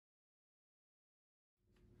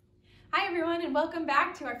Hi everyone, and welcome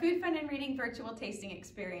back to our Food, Fun, and Reading virtual tasting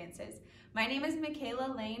experiences. My name is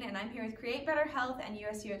Michaela Lane and I'm here with Create Better Health and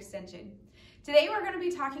USU Extension. Today we're going to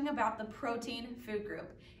be talking about the protein food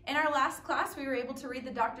group. In our last class we were able to read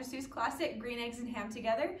the Dr. Seuss classic Green Eggs and Ham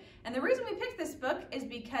together, and the reason we picked this book is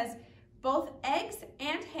because both eggs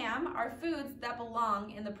and ham are foods that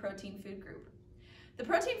belong in the protein food group. The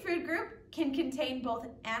protein food group can contain both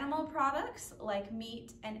animal products like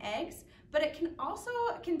meat and eggs, but it can also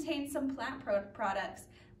contain some plant products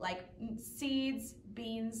like seeds,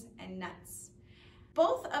 beans, and nuts.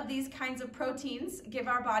 Both of these kinds of proteins give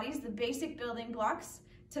our bodies the basic building blocks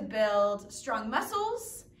to build strong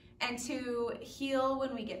muscles and to heal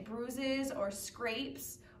when we get bruises or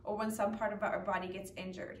scrapes or when some part of our body gets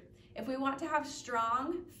injured. If we want to have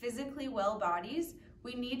strong, physically well bodies,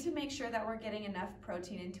 we need to make sure that we're getting enough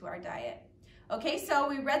protein into our diet. Okay, so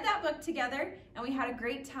we read that book together and we had a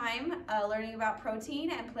great time learning about protein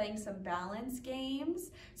and playing some balance games.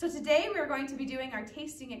 So today we're going to be doing our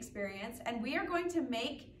tasting experience and we are going to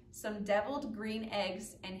make some deviled green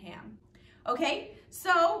eggs and ham. Okay,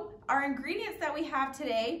 so our ingredients that we have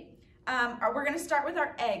today we're going to start with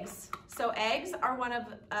our eggs. So eggs are one of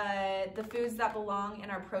the foods that belong in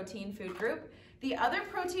our protein food group. The other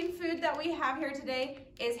protein food that we have here today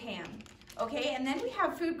is ham. Okay, and then we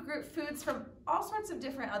have foods from all sorts of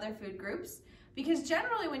different other food groups, because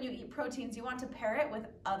generally when you eat proteins, you want to pair it with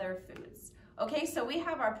other foods. Okay, so we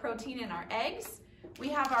have our protein in our eggs, we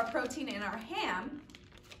have our protein in our ham,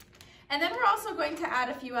 and then we're also going to add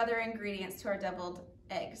a few other ingredients to our deviled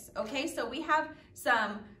eggs. Okay, so we have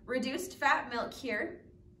some reduced fat milk here.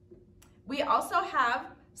 We also have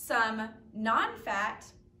some non-fat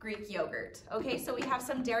Greek yogurt. Okay, so we have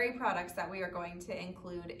some dairy products that we are going to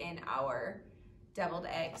include in our deviled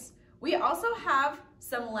eggs. We also have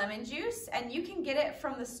some lemon juice, and you can get it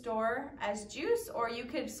from the store as juice, or you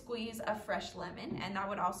could squeeze a fresh lemon, and that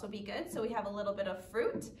would also be good. So we have a little bit of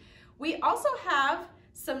fruit. We also have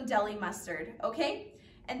some deli mustard, okay?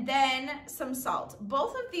 And then some salt.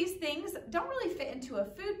 Both of these things don't really fit into a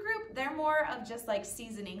food group. They're more of just like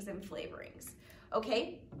seasonings and flavorings,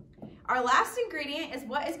 okay? Our last ingredient is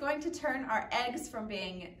what is going to turn our eggs from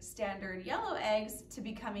being standard yellow eggs to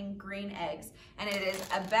becoming green eggs, and it is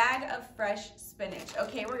a bag of fresh spinach.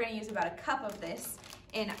 Okay, we're going to use about a cup of this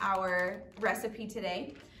in our recipe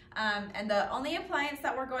today, and the only appliance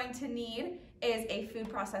that we're going to need is a food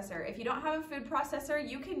processor. If you don't have a food processor,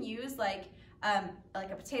 you can use like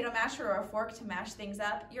a potato masher or a fork to mash things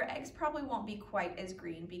up. Your eggs probably won't be quite as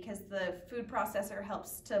green because the food processor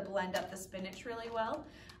helps to blend up the spinach really well.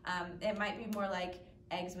 It might be more like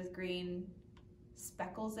eggs with green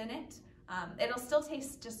speckles in it. It'll still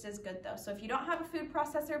taste just as good though. So if you don't have a food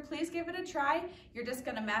processor, please give it a try. You're just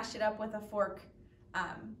gonna mash it up with a fork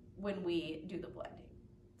when we do the blending.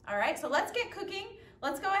 All right, so let's get cooking.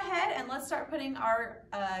 Let's go ahead and let's start putting our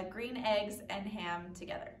green eggs and ham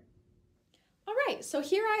together. All right, so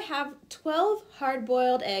here I have 12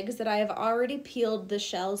 hard-boiled eggs that I have already peeled the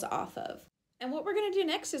shells off of. And what we're going to do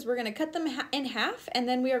next is we're going to cut them in half, and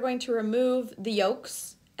then we are going to remove the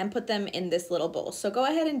yolks and put them in this little bowl. So go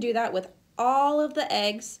ahead and do that with all of the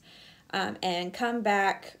eggs and come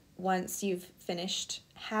back once you've finished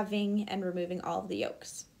halving and removing all of the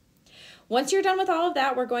yolks. Once you're done with all of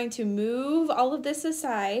that, we're going to move all of this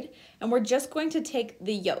aside, and we're just going to take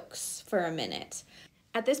the yolks for a minute.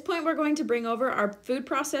 At this point, we're going to bring over our food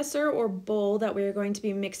processor or bowl that we're going to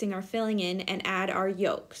be mixing our filling in and add our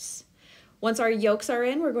yolks. Once our yolks are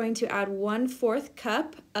in, we're going to add 1/4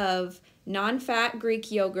 cup of non-fat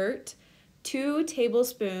Greek yogurt, 2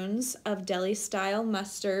 tablespoons of Deli style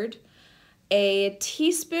mustard, a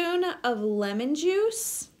teaspoon of lemon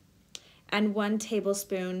juice, and 1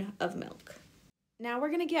 tablespoon of milk. Now we're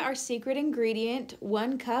going to get our secret ingredient,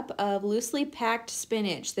 1 cup of loosely packed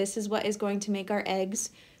spinach. This is what is going to make our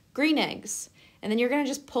eggs green eggs. And then you're going to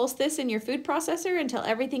just pulse this in your food processor until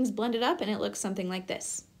everything's blended up and it looks something like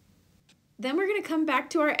this. Then we're going to come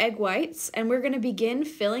back to our egg whites and we're going to begin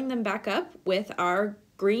filling them back up with our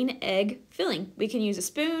green egg filling. We can use a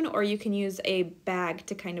spoon or you can use a bag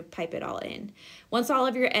to kind of pipe it all in. Once all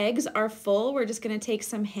of your eggs are full, we're just going to take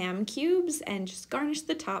some ham cubes and just garnish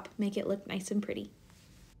the top, make it look nice and pretty.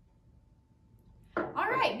 All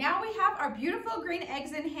right, now we have our beautiful green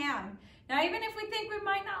eggs and ham. Now, even if we think we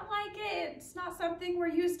might not like it, it's not something we're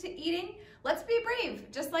used to eating, let's be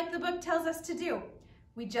brave, just like the book tells us to do.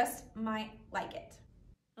 We just might like it.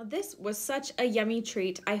 Now, this was such a yummy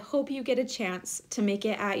treat. I hope you get a chance to make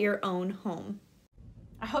it at your own home.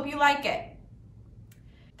 I hope you like it.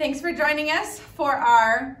 Thanks for joining us for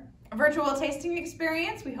our virtual tasting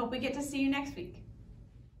experience. We hope we get to see you next week.